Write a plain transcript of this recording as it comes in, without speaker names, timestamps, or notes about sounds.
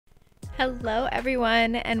Hello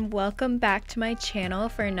everyone, and welcome back to my channel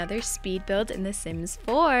for another speed build in The Sims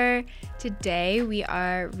 4. Today we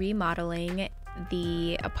are remodeling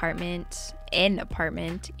the apartment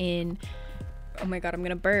in, oh my god, I'm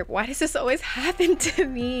gonna burp. Why does this always happen to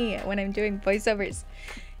me when I'm doing voiceovers?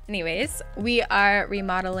 Anyways, we are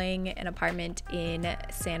remodeling an apartment in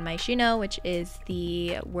San Myshuno, which is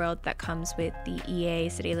the world that comes with the EA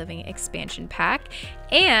City Living expansion pack.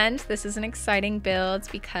 And this is an exciting build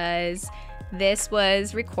because this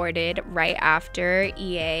was recorded right after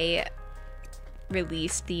EA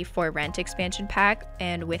released the For Rent expansion pack,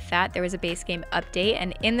 and with that there was a base game update,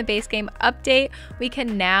 and in the base game update we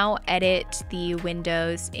can now edit the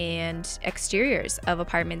windows and exteriors of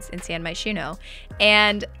apartments in San Myshuno.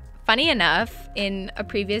 And funny enough, in a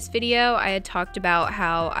previous video I had talked about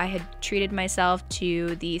how I had treated myself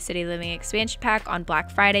to the City Living expansion pack on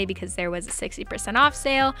Black Friday because there was a 60% off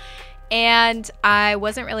sale, and I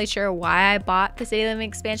wasn't really sure why I bought the City Living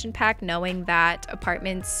expansion pack, knowing that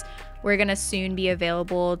apartments were gonna soon be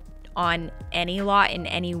available on any lot in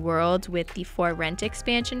any world with the For Rent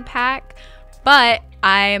expansion pack. But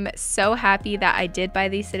I'm so happy that I did buy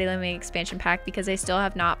the City Living expansion pack because I still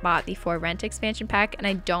have not bought the For Rent expansion pack, and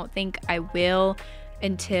I don't think I will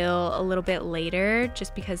until a little bit later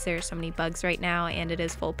just because there are so many bugs right now and it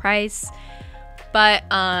is full price. But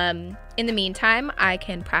in the meantime, I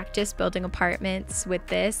can practice building apartments with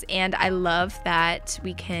this, and I love that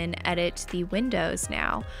we can edit the windows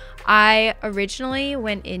now. I originally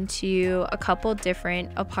went into a couple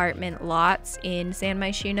different apartment lots in San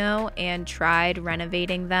Myshuno and tried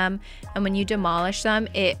renovating them, and when you demolish them,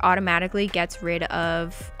 it automatically gets rid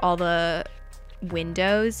of all the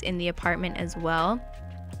windows in the apartment as well.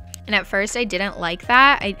 And at first I didn't like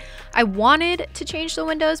that. I wanted to change the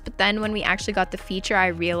windows, but then when we actually got the feature, I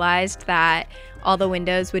realized that all the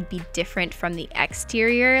windows would be different from the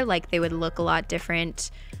exterior. Like, they would look a lot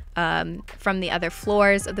different from the other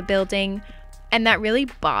floors of the building, and that really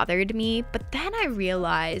bothered me. But then I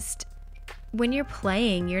realized when you're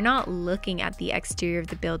playing, you're not looking at the exterior of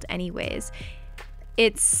the build anyways.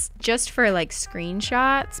 It's just for like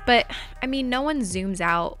screenshots, but I mean, no one zooms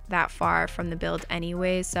out that far from the build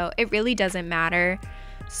anyway, so it really doesn't matter.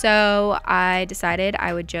 So I decided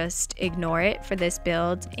I would just ignore it for this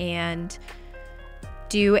build and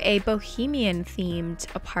do a bohemian themed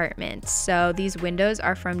apartment. So these windows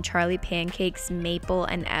are from Charlie Pancake's Maple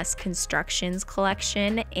and S Constructions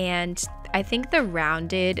collection, and I think the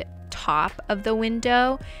rounded top of the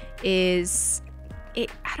window is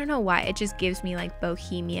I don't know why, it just gives me like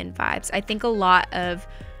bohemian vibes. I think a lot of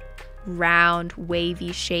round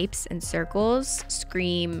wavy shapes and circles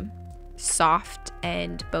scream soft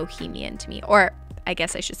and bohemian to me, or I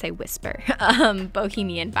guess I should say whisper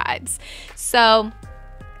bohemian vibes. So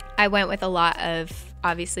I went with a lot of,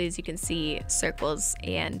 obviously, as you can see, circles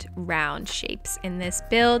and round shapes in this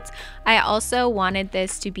build. I also wanted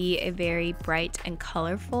this to be a very bright and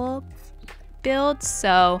colorful build,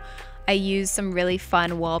 so I used some really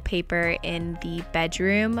fun wallpaper in the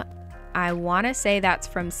bedroom. I want to say that's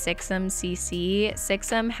from Sixum CC.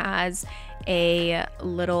 Sixum has a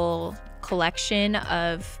little collection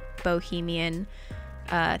of bohemian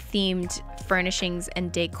themed furnishings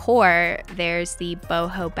and decor. There's the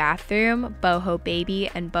Boho bathroom, Boho baby,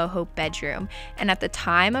 and Boho bedroom. And at the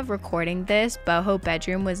time of recording this, Boho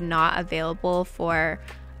bedroom was not available for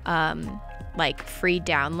like free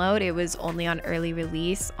download. It was only on early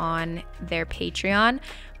release on their Patreon,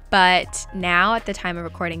 but now at the time of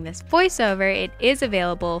recording this voiceover, it is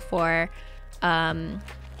available for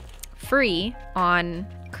free on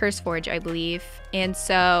CurseForge, I believe. And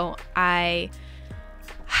so I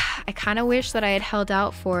kind of wish that I had held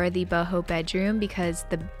out for the Boho bedroom, because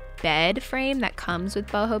the bed frame that comes with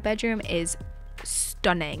Boho bedroom is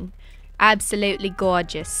stunning, absolutely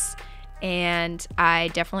gorgeous. And I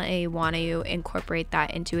definitely want to incorporate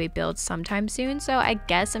that into a build sometime soon. So I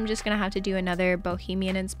guess I'm just gonna have to do another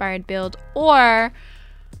bohemian inspired build, or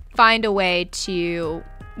find a way to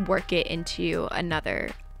work it into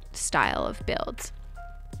another style of build.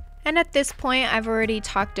 And at this point, I've already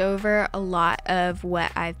talked over a lot of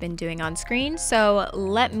what I've been doing on screen, so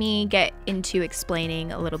let me get into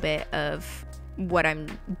explaining a little bit of what I'm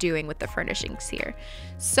doing with the furnishings here.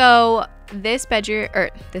 So this build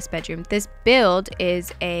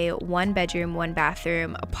is a 1-bedroom,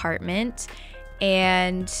 1-bathroom apartment,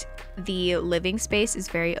 and the living space is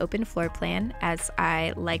very open floor plan, as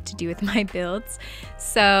I like to do with my builds.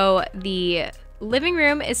 So the living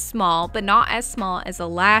room is small, but not as small as the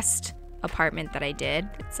last apartment that I did.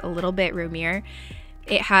 It's a little bit roomier.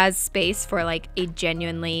 It has space for like a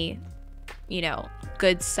genuinely, you know,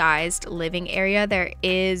 good sized living area.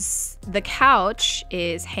 The couch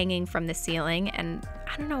is hanging from the ceiling, and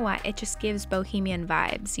I don't know why, it just gives bohemian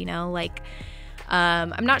vibes, you know, like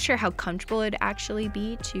I'm not sure how comfortable it'd actually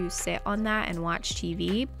be to sit on that and watch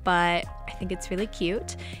TV, but I think it's really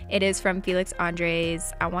cute. It is from Felix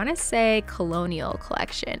Andre's, I want to say, Colonial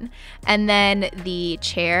collection. And then the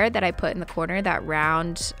chair that I put in the corner, that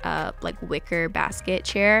round like wicker basket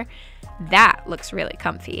chair, that looks really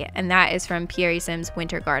comfy, and that is from Pierre Sim's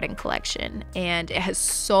Winter Garden collection, and it has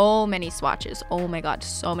so many swatches. Oh my god,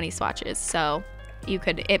 so many swatches. So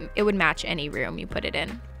it would match any room you put it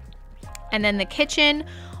in. And then the kitchen,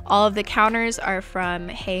 all of the counters are from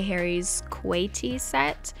Hey Harry's Kuwaiti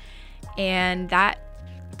set, and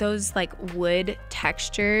those like wood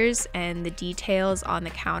textures and the details on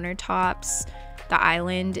the countertops, the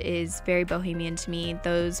island is very bohemian to me.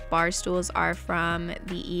 Those bar stools are from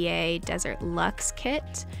the EA Desert Luxe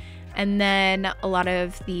kit. And then a lot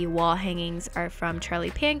of the wall hangings are from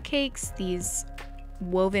Charlie Pancakes. These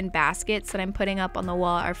woven baskets that I'm putting up on the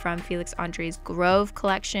wall are from Felix Andre's Grove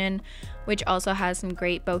collection, which also has some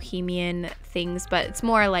great bohemian things, but it's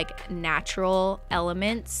more like natural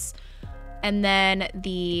elements. And then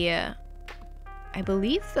I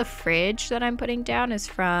believe the fridge that I'm putting down is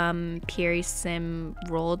from Pierre Sim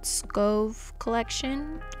Rolled Scove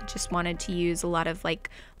collection. I just wanted to use a lot of like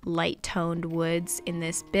light toned woods in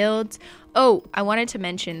this build. Oh, I wanted to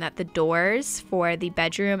mention that the doors for the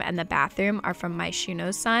bedroom and the bathroom are from my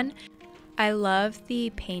Shuno-san. I love the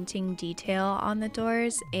painting detail on the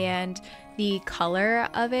doors, and the color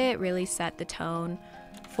of it really set the tone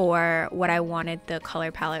for what I wanted the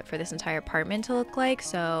color palette for this entire apartment to look like.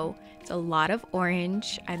 So it's a lot of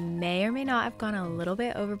orange. I may or may not have gone a little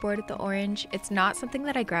bit overboard with the orange. It's not something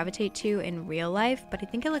that I gravitate to in real life, but I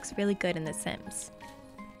think it looks really good in The Sims.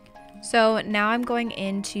 So now I'm going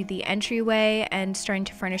into the entryway and starting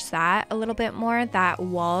to furnish that a little bit more. That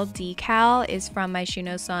wall decal is from my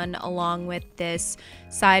Shuno-san, along with this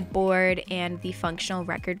sideboard and the functional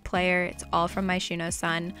record player. It's all from my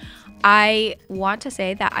Shuno-san. I want to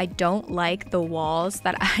say that I don't like the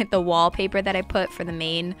the wallpaper that I put for the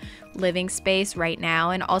main living space right now,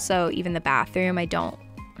 and also even the bathroom.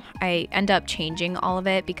 I end up changing all of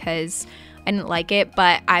it because I didn't like it,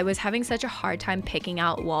 but I was having such a hard time picking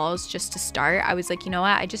out walls just to start. I was like, you know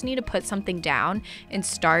what? I just need to put something down and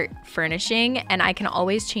start furnishing, and I can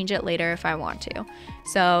always change it later if I want to.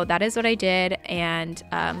 So that is what I did, and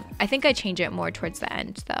I think I change it more towards the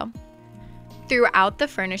end though. Throughout the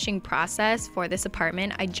furnishing process for this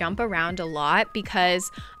apartment, I jump around a lot because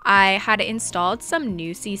I had installed some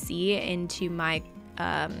new CC into my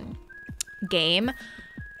game.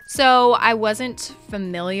 So I wasn't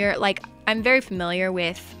familiar, like I'm very familiar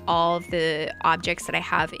with all of the objects that I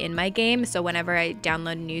have in my game. So whenever I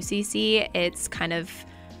download new CC, it's kind of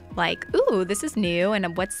like, ooh, this is new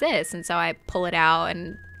and what's this? And so I pull it out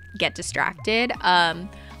and get distracted.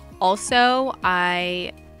 Also,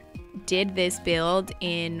 I did this build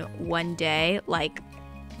in one day. Like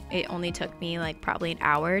it only took me like probably an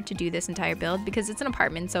hour to do this entire build because it's an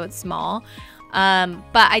apartment, so it's small.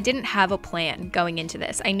 But I didn't have a plan going into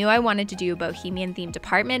this. I knew I wanted to do a bohemian themed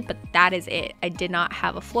apartment, but that is it. I did not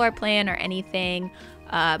have a floor plan or anything,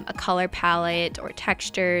 a color palette or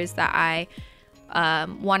textures that I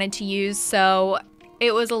wanted to use. So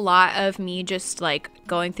it was a lot of me just like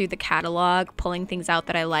going through the catalog, pulling things out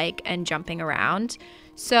that I like and jumping around.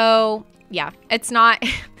 So yeah, it's not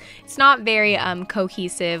very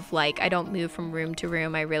cohesive. Like I don't move from room to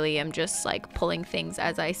room. I really am just like pulling things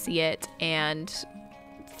as I see it and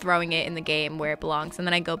throwing it in the game where it belongs, and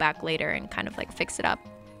then I go back later and kind of like fix it up.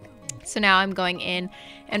 So now I'm going in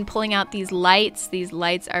and pulling out these lights. These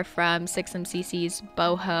lights are from 6MCC's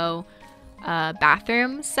Boho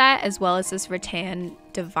bathroom set, as well as this rattan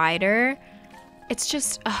divider. It's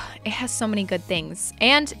just, it has so many good things.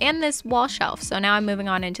 And this wall shelf. So now I'm moving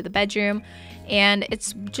on into the bedroom, and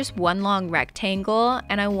it's just one long rectangle,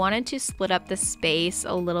 and I wanted to split up the space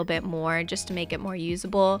a little bit more just to make it more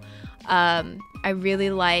usable. I really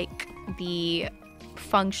like the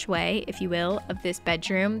feng shui, if you will, of this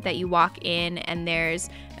bedroom, that you walk in and there's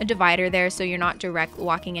a divider there, so you're not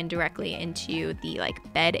walking in directly into the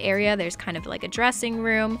like bed area. There's kind of like a dressing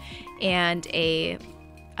room and a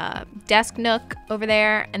desk nook over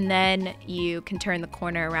there, and then you can turn the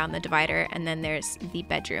corner around the divider, and then there's the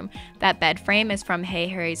bedroom. That bed frame is from Hey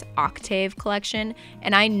Harry's Octave collection,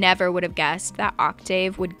 and I never would have guessed that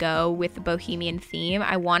Octave would go with the bohemian theme.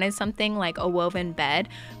 I wanted something like a woven bed,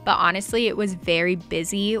 but honestly it was very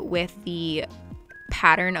busy with the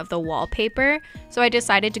pattern of the wallpaper, so I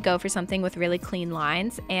decided to go for something with really clean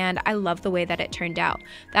lines, and I love the way that it turned out.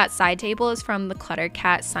 That side table is from the Clutter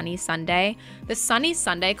Cat Sunny Sunday. The Sunny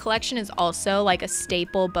Sunday collection is also like a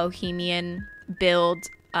staple bohemian build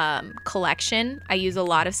collection. I use a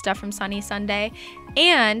lot of stuff from Sunny Sunday,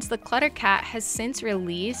 and the Clutter Cat has since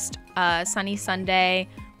released Sunny Sunday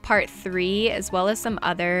Part 3 as well as some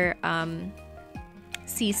other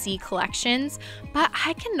CC collections, but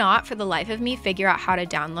I cannot for the life of me figure out how to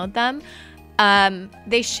download them.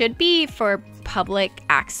 They should be for public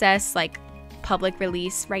access, like public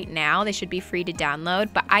release right now. They should be free to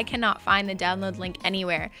download, but I cannot find the download link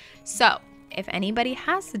anywhere. So if anybody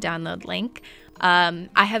has the download link,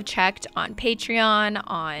 I have checked on Patreon,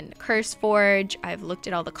 on CurseForge. I've looked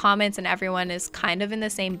at all the comments, and everyone is kind of in the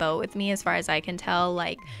same boat with me as far as I can tell.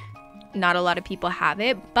 Like, not a lot of people have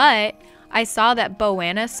it, but I saw that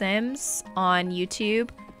Boanna Sims on YouTube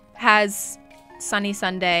has Sunny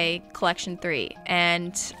Sunday Collection 3,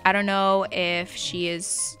 and I don't know if she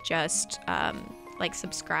is just like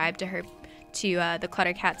subscribed to the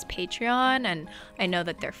Clutter Cat's Patreon, and I know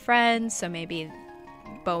that they're friends, so maybe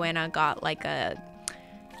Boanna got like a,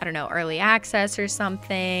 I don't know, early access or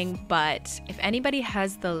something. But if anybody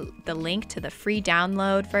has the link to the free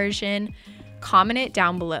download version, comment it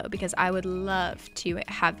down below, because I would love to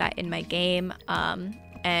have that in my game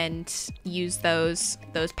and use those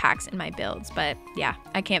packs in my builds. But yeah,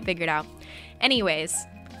 I can't figure it out. Anyways,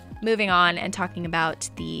 moving on and talking about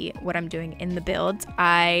what I'm doing in the build,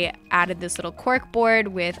 I added this little cork board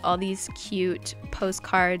with all these cute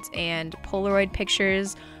postcards and Polaroid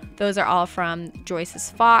pictures. Those are all from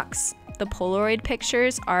Joyce's Fox. The Polaroid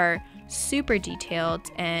pictures are super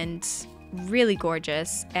detailed and really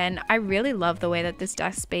gorgeous, and I really love the way that this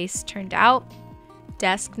desk space turned out.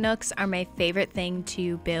 Desk nooks are my favorite thing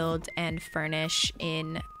to build and furnish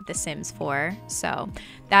in The Sims 4. So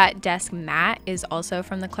that desk mat is also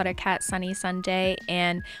from the Clutter Cat Sunny Sunday,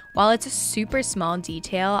 and while it's a super small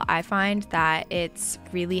detail, I find that it's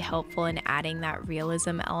really helpful in adding that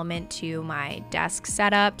realism element to my desk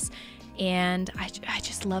setups, and I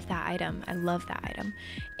just love that item. I love that item.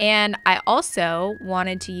 And I also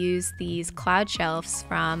wanted to use these cloud shelves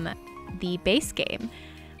from the base game.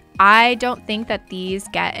 I don't think that these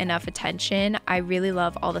get enough attention. I really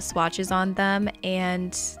love all the swatches on them,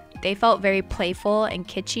 and they felt very playful and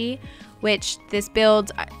kitschy, which this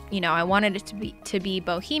build, you know, I wanted it to be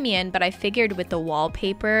bohemian, but I figured with the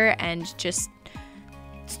wallpaper and just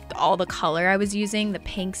all the color I was using, the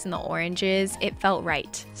pinks and the oranges, it felt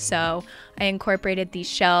right. So I incorporated these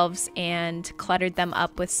shelves and cluttered them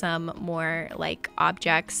up with some more like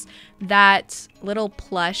objects. That little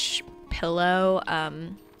plush pillow,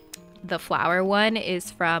 the flower one, is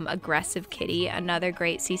from Aggressive Kitty, another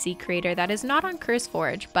great CC creator that is not on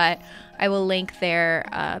CurseForge, but I will link their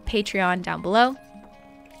Patreon down below.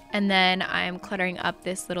 And then I'm cluttering up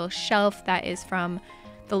this little shelf that is from,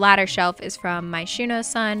 the ladder shelf is from My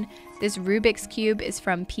Shuno-san. This Rubik's Cube is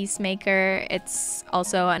from Peacemaker. It's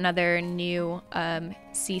also another new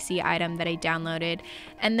CC item that I downloaded.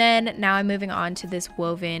 And then now I'm moving on to this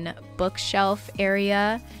woven bookshelf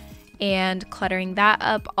area and cluttering that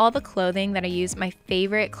up. All the clothing that I use, my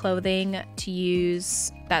favorite clothing to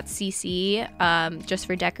use that's CC, just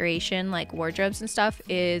for decoration, like wardrobes and stuff,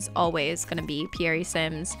 is always gonna be Pierre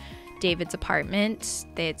Sims' David's Apartment.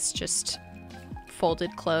 It's just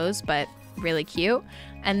folded clothes, but really cute.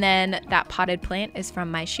 And then that potted plant is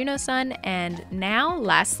from My Shuno-san. And now,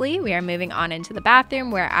 lastly, we are moving on into the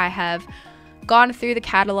bathroom, where I have gone through the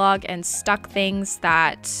catalog and stuck things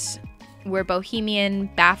that were bohemian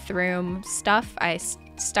bathroom stuff. I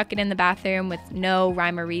stuck it in the bathroom with no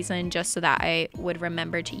rhyme or reason, just so that I would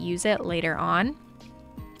remember to use it later on.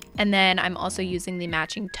 And then I'm also using the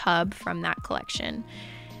matching tub from that collection.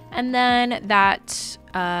 And then that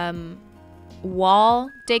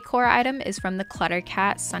wall decor item is from the Clutter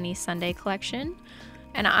Cat Sunny Sunday collection.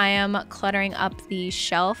 And I am cluttering up the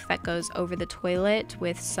shelf that goes over the toilet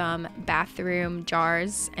with some bathroom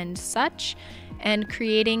jars and such, and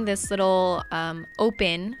creating this little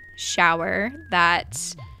open shower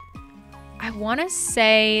that I want to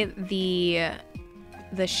say the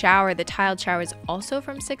tiled shower is also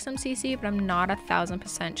from 6MCC, but I'm not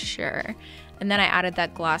 1000% sure. And then I added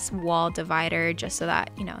that glass wall divider just so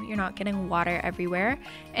that, you know, you're not getting water everywhere,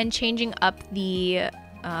 and changing up the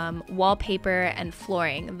wallpaper and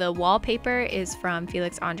flooring. The wallpaper is from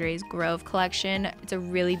Felix Andre's Grove collection. It's a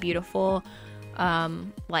really beautiful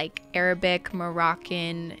like Arabic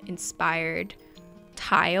Moroccan inspired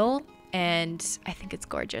tile, and I think it's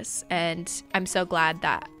gorgeous, and I'm so glad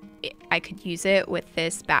that I could use it with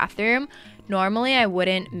this bathroom. Normally I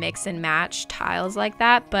wouldn't mix and match tiles like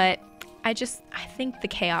that, but I think the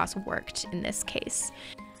chaos worked in this case.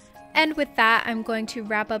 And with that, I'm going to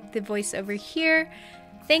wrap up the voiceover here.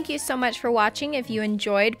 Thank you so much for watching. If you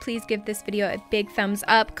enjoyed, please give this video a big thumbs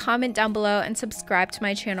up, comment down below, and subscribe to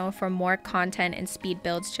my channel for more content and speed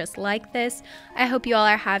builds just like this. I hope you all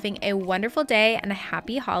are having a wonderful day and a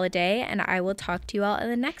happy holiday, and I will talk to you all in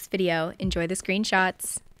the next video. Enjoy the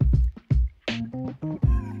screenshots.